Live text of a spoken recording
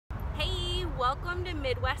welcome to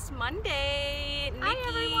Midwest Monday.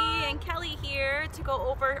 Nikki and Kelly here to go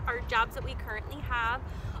over our jobs that we currently have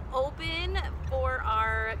open for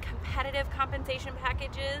our competitive compensation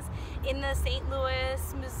packages in the St.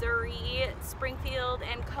 Louis, Missouri, Springfield,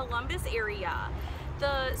 and Columbus area.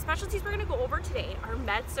 The specialties we're going to go over today are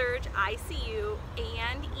Med-Surg, ICU,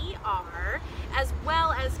 and ER, as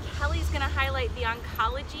well as Kelly's going to highlight the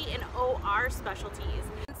Oncology and OR specialties.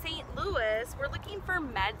 In St. Louis, we're looking for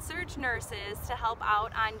Med-Surg nurses to help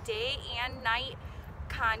out on day and night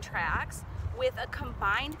contracts with a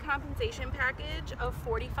combined compensation package of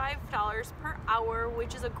 $45 per hour,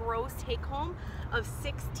 which is a gross take home of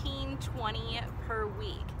 $16.20 per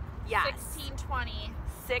week. Yes.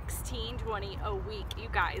 $16.20 a week, you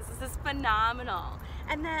guys. This is phenomenal.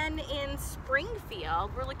 And then in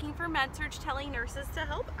Springfield, we're looking for Med-Surg tele nurses to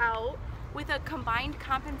help out with a combined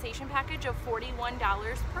compensation package of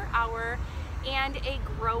 $41 per hour and a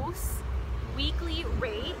gross weekly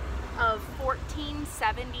rate of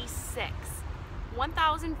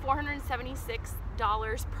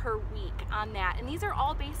 $1,476 per week on that. And these are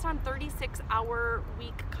all based on 36-hour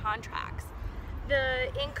week contracts.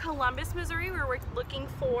 In Columbus, Missouri, we're looking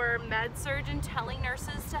for Med-Surg and tele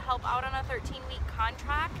nurses to help out on a 13-week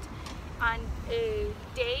contract on a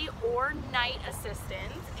day or night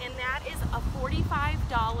assistance, and that is a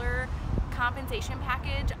 $45 compensation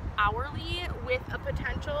package hourly with a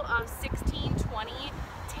potential of $16.20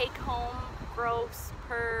 take-home gross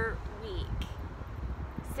per week.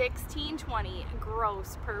 $16.20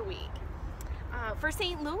 gross per week. For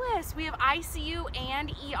St. Louis, we have ICU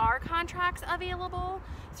and ER contracts available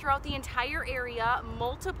throughout the entire area,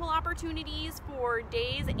 multiple opportunities for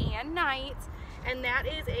days and nights, and that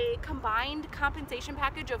is a combined compensation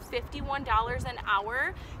package of $51 an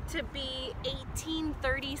hour to be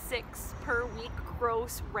 $18.36 per week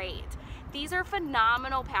gross rate. These are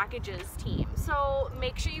phenomenal packages, team. So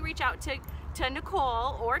make sure you reach out to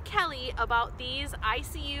Nicole or Kelly about these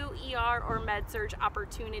ICU, ER, or Med-Surg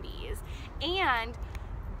opportunities. And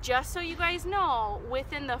just so you guys know,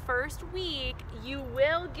 within the first week, you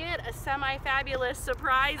will get a semi-fabulous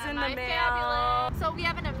surprise in the mail. So we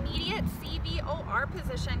have an immediate CVOR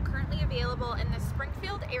position currently available in the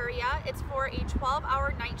Springfield area. It's for a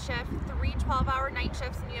 12-hour night shift, 3 12-hour night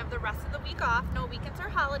shifts, and you have the rest of the week off, no weekends or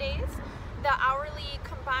holidays. The hourly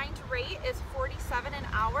combined rate is $47 an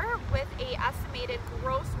hour with a estimated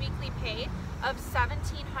gross weekly pay of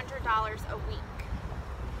 $1,700 a week.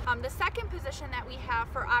 The second position that we have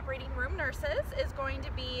for operating room nurses is going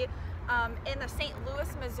to be in the St.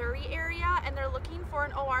 Louis, Missouri area, and they're looking for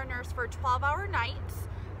an OR nurse for 12-hour nights,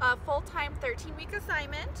 a full-time 13-week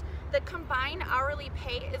assignment. The combined hourly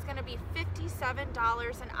pay is going to be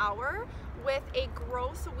 $57 an hour with a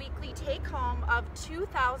gross weekly take-home of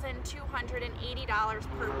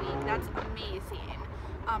 $2,280 per week. That's amazing.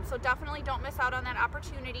 So definitely don't miss out on that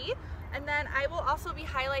opportunity. And then I will also be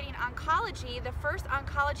highlighting oncology. The first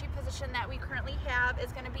oncology position that we currently have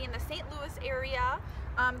is going to be in the St. Louis area.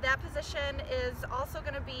 That position is also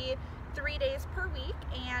going to be 3 days per week,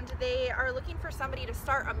 and they are looking for somebody to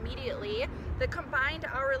start immediately. The combined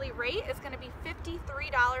hourly rate is going to be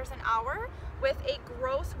 $53 an hour with a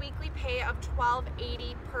gross weekly pay of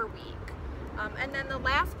 $12.80 per week. And then the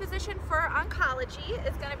last position for oncology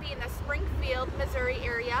is going to be in the Springfield, Missouri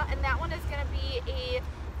area, and that one is going to be a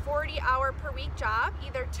 40-hour per week job,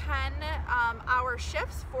 either 10-hour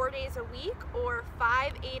shifts 4 days a week or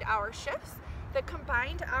 5 8-hour shifts. The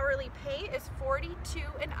combined hourly pay is $42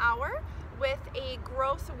 an hour with a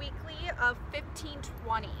gross weekly of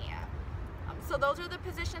 $15.20. So those are the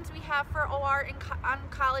positions we have for OR and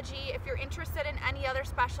oncology. If you're interested in any other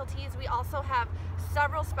specialties, we also have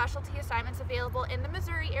several specialty assignments available in the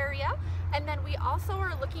Missouri area. And then we also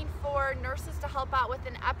are looking for nurses to help out with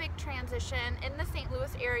an epic transition in the St.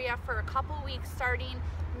 Louis area for a couple weeks starting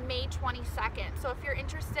May 22nd. So if you're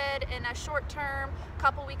interested in a short-term,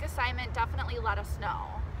 couple-week assignment, definitely let us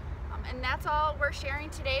know. And that's all we're sharing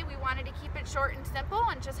today. We wanted to keep it short and simple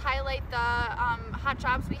and just highlight the hot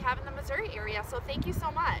jobs we have in the Missouri area. So thank you so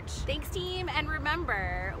much. Thanks, team. And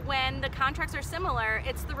remember, when the contracts are similar,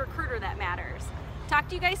 it's the recruiter that matters. Talk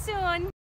to you guys soon.